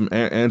anything from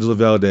Angela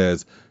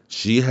Valdez,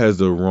 she has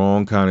the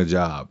wrong kind of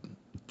job.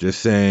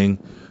 Just saying.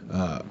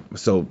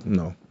 So,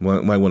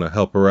 might want to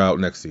help her out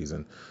next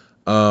season.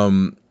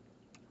 For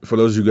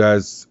those of you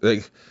guys,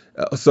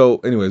 so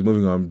anyways,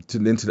 moving on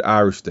into the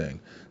Irish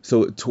thing.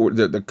 So toward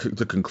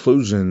the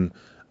conclusion,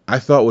 I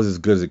thought was as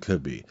good as it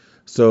could be.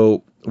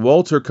 So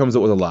Walter comes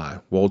up with a lie.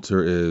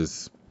 Walter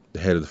is the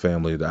head of the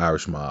family, the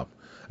Irish mob.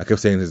 I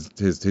kept saying his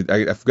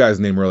I forgot his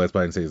name earlier, that's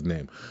why I didn't say his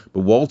name.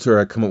 But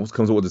Walter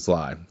comes up with this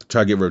lie to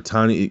try to get rid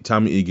of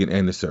Tommy Egan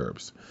and the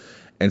Serbs.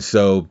 And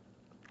so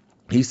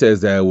he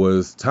says that it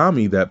was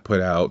Tommy that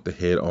put out the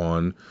hit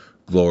on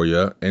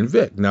Gloria and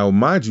Vic. Now,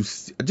 mind you,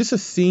 just a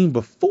scene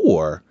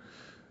before,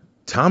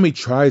 Tommy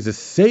tries to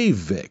save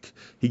Vic.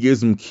 He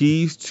gives him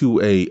keys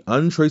to a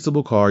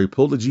untraceable car. He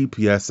pulled the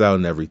GPS out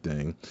and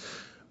everything.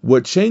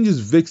 What changes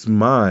Vic's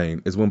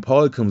mind is when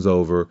Paulie comes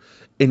over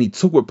and he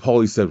took what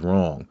Paulie said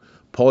wrong.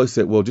 Paulie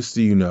said, "Well, just so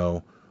you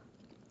know,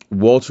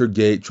 Walter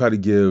Gate tried to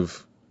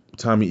give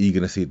Tommy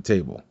Egan a seat at the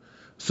table."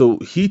 So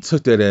he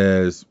took that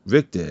as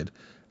Vic did.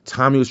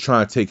 Tommy was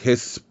trying to take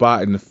his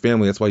spot in the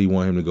family. That's why he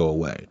wanted him to go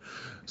away.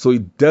 So he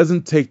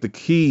doesn't take the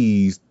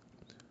keys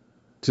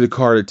to the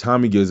car that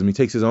Tommy gives him. He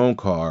takes his own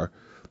car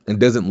and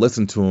doesn't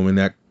listen to him, and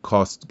that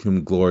cost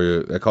him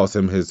Gloria. That cost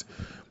him his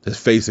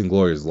face in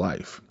Gloria's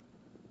life,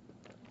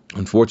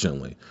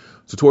 unfortunately.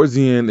 So towards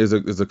the end is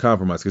a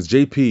compromise because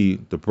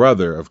JP, the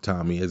brother of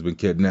Tommy, has been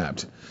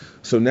kidnapped.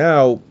 So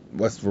now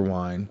let's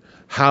rewind.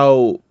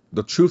 How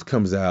the truth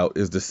comes out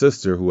is the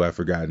sister, who I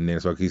forgot the name,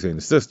 so I keep saying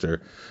the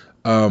sister.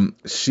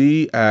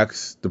 She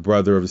asks the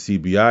brother of the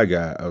CBI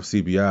guy of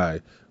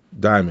CBI,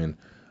 Diamond.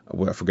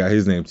 Well, I forgot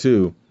his name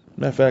too.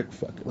 Matter of fact,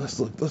 fuck it. Let's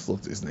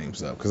look these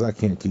names up because I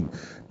can't keep.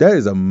 That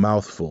is a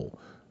mouthful.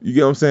 You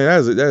get what I'm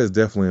saying? That is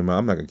definitely a mouthful.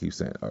 I'm not gonna keep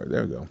saying it. All right,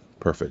 there we go.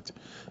 Perfect.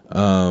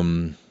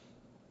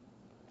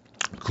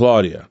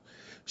 Claudia.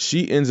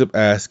 She ends up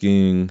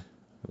asking.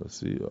 Let's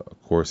see.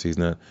 Of course, he's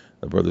not.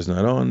 The brother's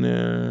not on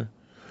there.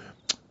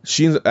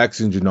 She ends up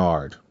asking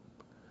Gennard,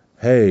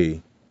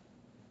 "Hey,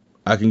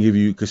 I can give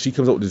you," because she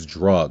comes up with this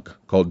drug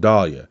called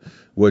Dahlia,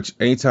 which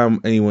anytime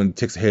anyone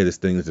takes a hit of this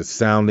thing, it's a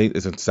sound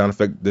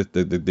effect that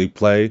they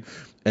play,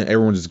 and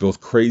everyone just goes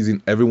crazy,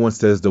 and everyone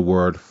says the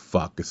word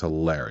fuck. It's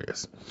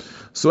hilarious.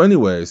 So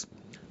anyways,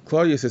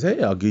 Claudia says,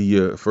 "Hey, I'll give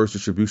you first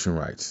distribution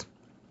rights."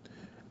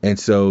 And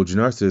so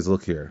Gennard says,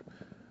 "Look here,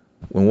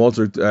 when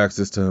Walter asks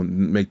us to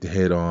make the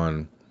hit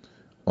on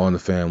the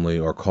family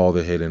or call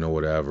the hit in or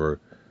whatever,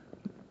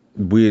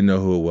 we didn't know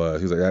who it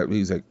was." He's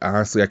like,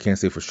 "Honestly, I can't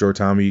say for sure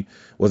Tommy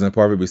wasn't a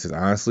part of it," but he says,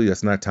 "Honestly,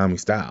 that's not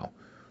Tommy's style."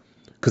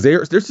 Because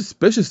they're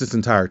suspicious this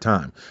entire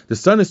time. The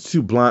son is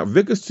too blind.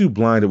 Vic is too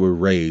blinded with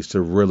rage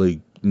to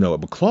really know it.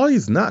 But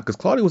Claudia's not, because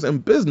Claudia was in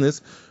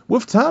business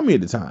with Tommy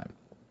at the time.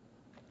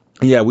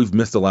 Yeah, we've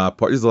missed a lot of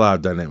parts. There's a lot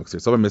of dynamics here.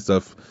 So if I missed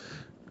stuff,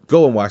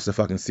 go and watch the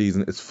fucking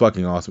season. It's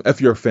fucking awesome.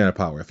 If you're a fan of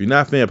Power. If you're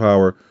not a fan of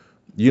Power,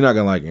 you're not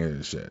going to like any of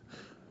this shit.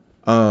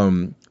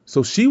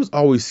 So she was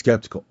always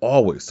skeptical,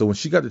 always. So when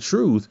she got the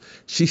truth,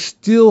 she's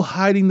still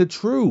hiding the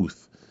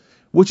truth,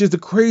 which is the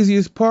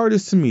craziest part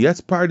is to me.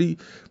 That's probably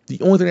the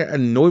only thing that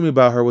annoyed me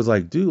about her was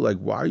like, dude, like,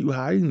 why are you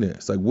hiding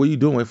this? Like, what are you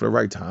doing? Wait for the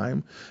right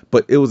time?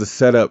 But it was a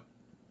setup.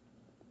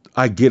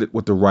 I get it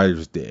what the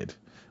writers did,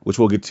 which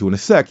we'll get to in a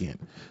second.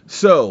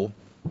 So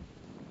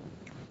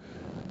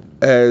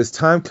as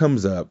time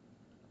comes up,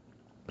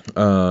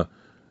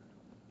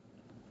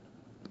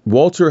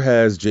 Walter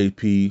has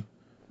JP.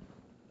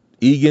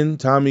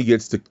 Tommy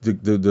gets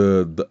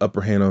the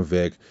upper hand on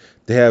Vic.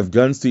 They have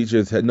guns to each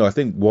other's head. No, I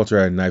think Walter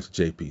had a knife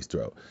to JP's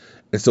throat.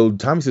 And so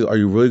Tommy says, "Are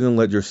you really gonna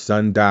let your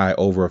son die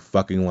over a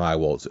fucking lie,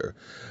 Walter?"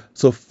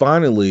 So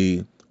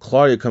finally,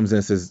 Claudia comes in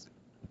and says,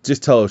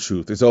 "Just tell the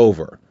truth. It's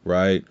over,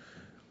 right?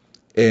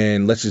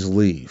 And let's just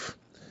leave."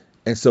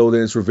 And so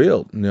then it's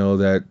revealed,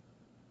 that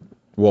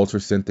Walter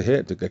sent the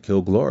hit that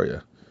killed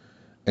Gloria.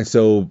 And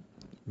so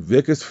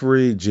Vic is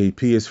free,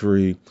 JP is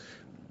free.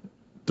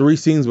 3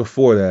 scenes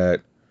before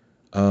that,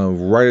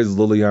 right as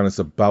Liliana's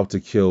about to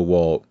kill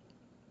Walt,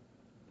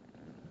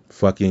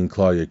 fucking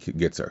Claudia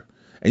gets her.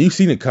 And you've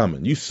seen it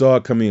coming. You saw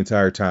it coming the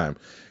entire time.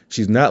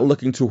 She's not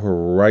looking to her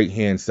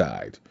right-hand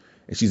side.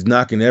 And she's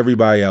knocking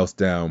everybody else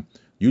down.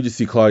 You just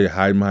see Claudia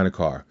hiding behind a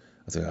car.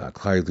 I was like,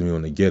 Claudia's going to be the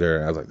one to get her.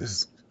 And I was like, this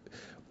is...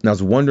 And I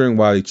was wondering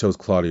why they chose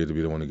Claudia to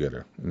be the one to get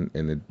her.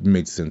 And it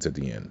made sense at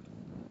the end.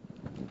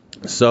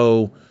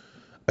 So,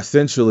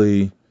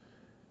 essentially,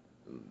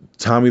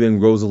 Tommy then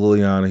goes to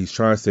Liliana. He's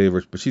trying to save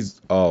her, but she's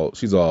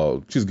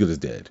good as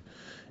dead.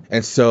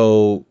 And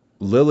so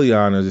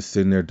Liliana just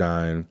sitting there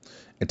dying,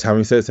 and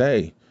Tommy says,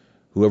 "Hey,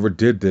 whoever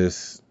did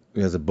this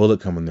has a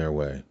bullet coming their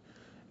way."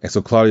 And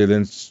so Claudia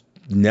then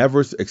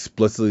never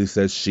explicitly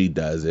says she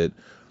does it,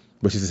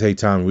 but she says, "Hey,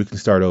 Tommy, we can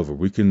start over.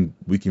 We can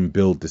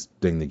build this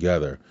thing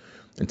together."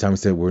 And Tommy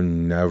said, "We're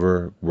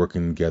never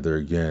working together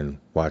again.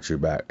 Watch your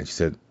back." And she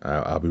said,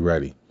 "I'll be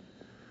ready."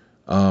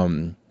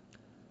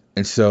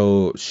 And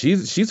so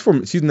she's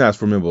not as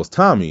formidable as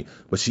Tommy,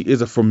 but she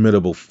is a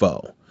formidable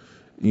foe,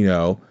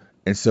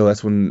 And so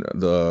that's when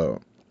the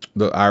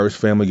Irish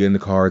family get in the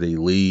car, they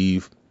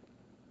leave,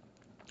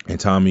 and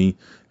Tommy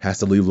has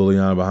to leave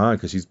Liliana behind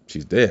because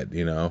she's dead,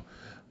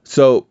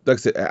 So like I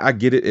said, I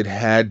get it. It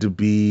had to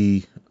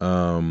be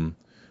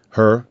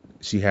her.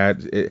 She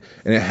had it,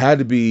 and it had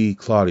to be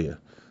Claudia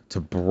to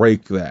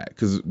break that,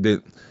 because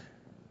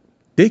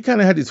they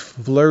kind of had this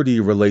flirty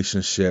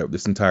relationship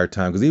this entire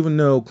time. Because even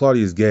though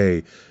Claudia's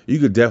gay, you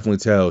could definitely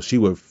tell she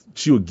would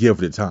give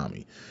it to Tommy.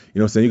 You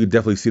know what I'm saying? You could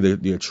definitely see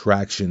the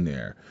attraction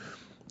there.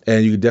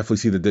 And you could definitely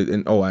see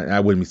that. I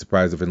wouldn't be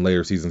surprised if in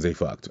later seasons they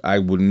fucked. I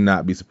would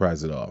not be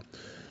surprised at all.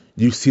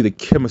 You see the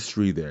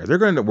chemistry there. They're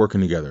going to end up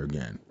working together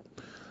again.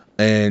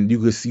 And you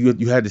could see,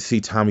 you had to see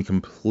Tommy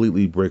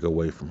completely break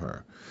away from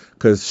her,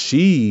 because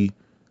she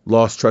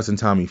lost trust in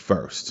Tommy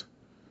first.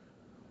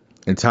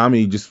 And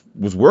Tommy just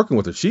was working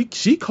with her.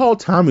 She called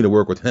Tommy to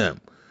work with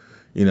him,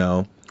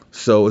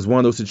 So it's one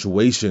of those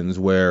situations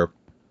where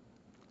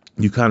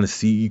you kind of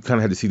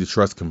had to see the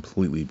trust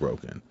completely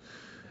broken.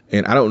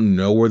 And I don't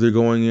know where they're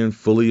going in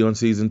fully on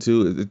season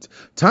 2.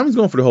 Tommy's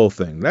going for the whole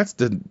thing.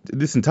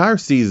 This entire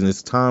season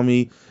is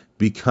Tommy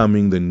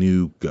becoming the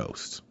new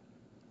Ghost,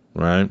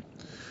 right?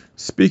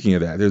 Speaking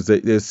of that,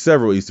 there's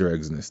several Easter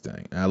eggs in this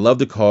thing. And I love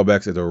the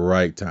callbacks at the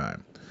right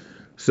time.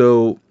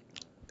 So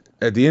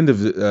at the end of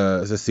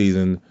the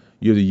season,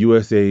 you're the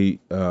United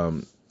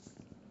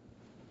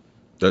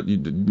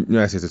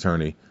States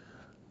Attorney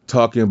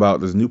talking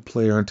about this new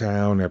player in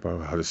town,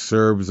 about how the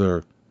Serbs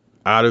are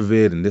out of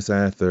it, and this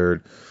and that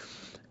third.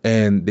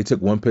 And they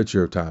took one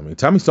picture of Tommy.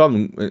 Tommy saw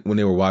them when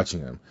they were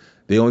watching him.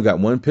 They only got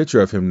one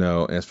picture of him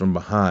now, and it's from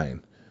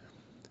behind.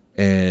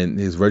 And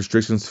his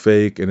registration's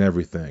fake and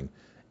everything.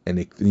 And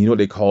you know what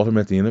they called him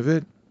at the end of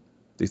it?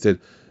 They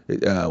said,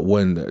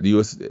 when the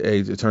U.S.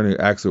 attorney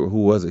asked her,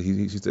 who was it?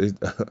 She said,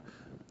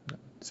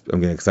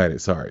 I'm getting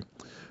excited, sorry.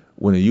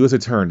 When the U.S.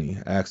 attorney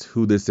asked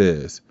who this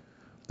is,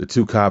 the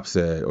 2 cops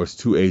said, or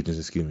 2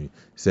 agents,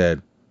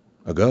 said,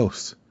 a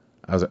ghost.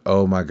 I was like,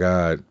 oh my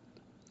God.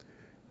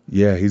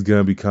 Yeah, he's going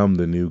to become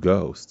the new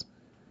Ghost.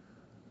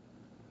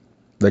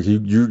 Like,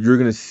 you're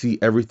going to see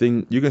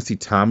everything. You're going to see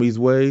Tommy's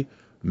way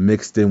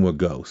mixed in with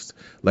Ghost.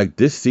 Like,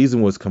 this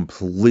season was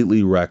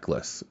completely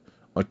reckless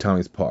on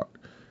Tommy's part.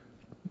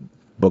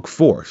 Book of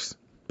Force.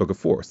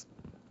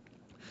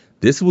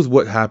 This was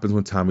what happens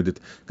when Tommy did.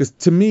 Because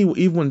to me,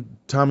 even when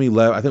Tommy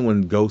left, I think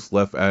when Ghost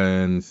left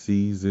in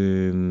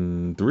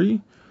season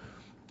 3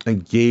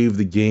 and gave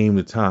the game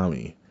to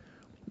Tommy,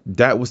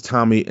 that was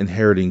Tommy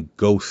inheriting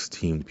Ghost's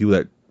team, the people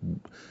that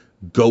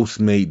Ghost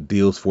made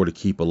deals for to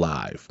keep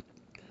alive.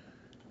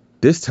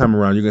 This time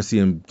around, you're going to see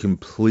him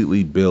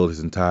completely build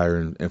his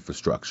entire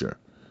infrastructure.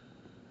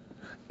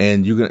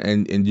 And you're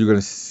going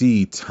to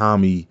see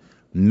Tommy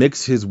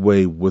mix his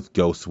way with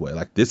Ghost's way.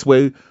 Like, this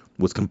way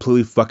was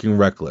completely fucking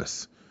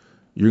reckless.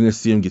 You're going to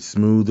see him get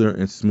smoother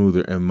and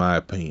smoother, in my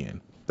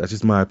opinion. That's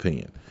just my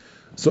opinion.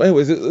 So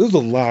anyways, there's a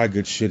lot of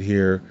good shit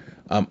here.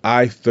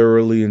 I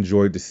thoroughly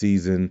enjoyed the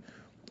season.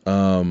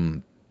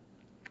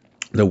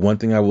 The one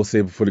thing I will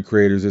say for the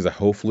creators is that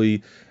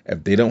hopefully,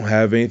 if they don't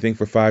have anything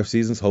for 5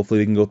 seasons, hopefully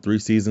they can go 3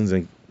 seasons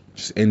and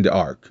just end the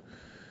arc.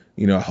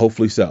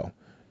 Hopefully so.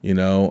 I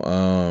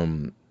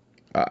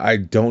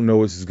don't know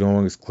where this is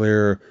going. It's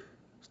clear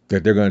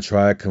that they're going to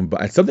try to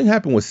combine. Something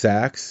happened with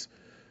Sax.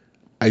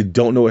 I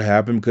don't know what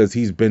happened, because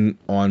he's been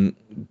on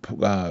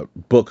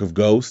Book of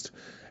Ghost.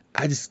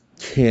 I just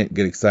can't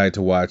get excited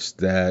to watch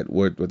that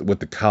with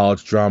the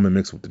college drama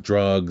mixed with the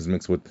drugs,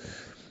 mixed with...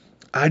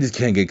 I just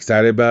can't get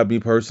excited about, me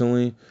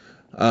personally.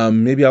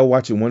 Maybe I'll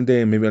watch it one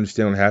day and maybe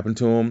understand what happened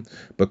to him.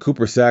 But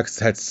Cooper Sacks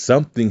had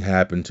something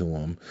happen to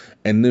him,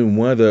 and then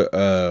one of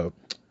the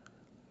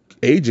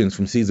agents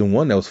from season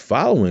one that was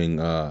following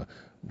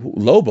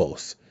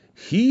Lobos,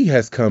 he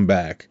has come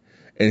back,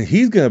 and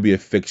he's gonna be a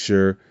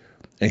fixture,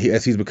 and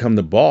as he's become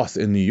the boss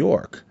in New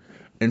York,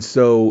 and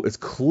so it's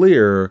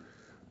clear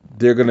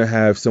they're gonna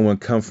have someone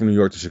come from New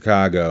York to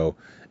Chicago,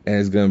 and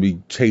is gonna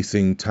be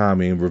chasing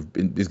Tommy,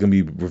 and it's gonna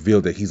be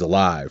revealed that he's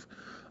alive,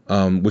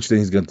 which then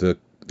he's going to,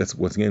 that's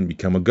once again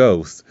become a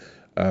ghost.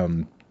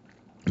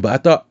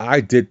 But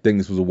I did think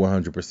this was a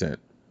 100%.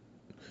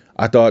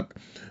 I thought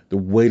the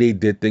way they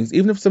did things,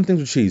 even if some things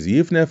were cheesy,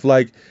 even if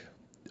like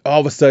all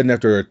of a sudden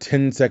after a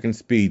 10-second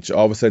speech,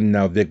 all of a sudden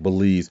now Vic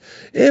believes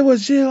it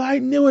was you, I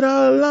knew it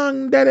all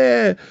along,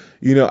 daddy.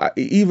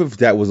 Even if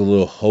that was a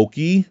little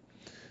hokey,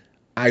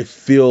 I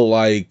feel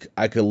like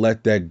I could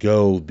let that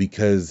go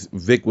because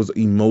Vic was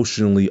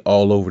emotionally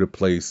all over the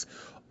place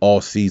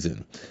all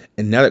season,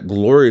 and now that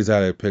Gloria's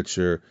out of the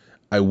picture,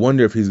 I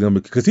wonder if he's gonna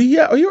be, because he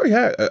already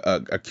had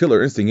a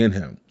killer instinct in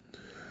him.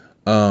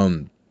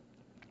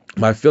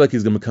 But I feel like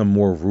he's gonna become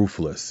more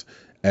ruthless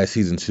as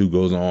season 2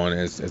 goes on,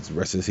 as the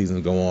rest of the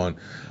seasons go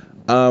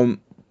on.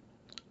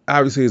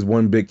 Obviously, there's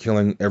one big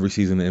killing every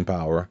season in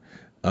Power.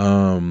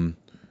 I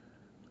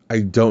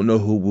don't know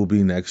who will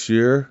be next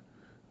year,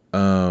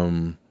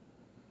 but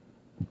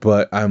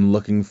I'm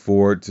looking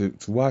forward to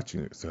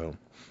watching it. So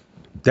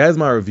that is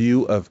my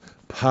review of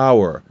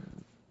Power,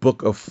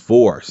 Book of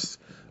Force.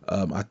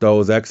 I thought it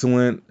was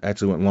excellent.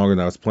 Actually went longer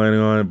than I was planning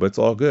on, but it's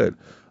all good.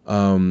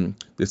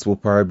 This will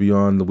probably be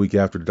on the week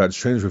after the Doctor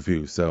Strange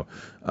review. So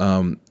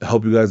I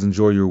hope you guys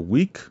enjoy your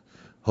week.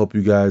 Hope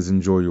you guys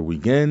enjoy your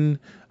weekend.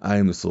 I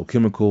am the Soul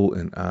Chemical,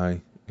 and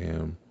I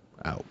am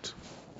out.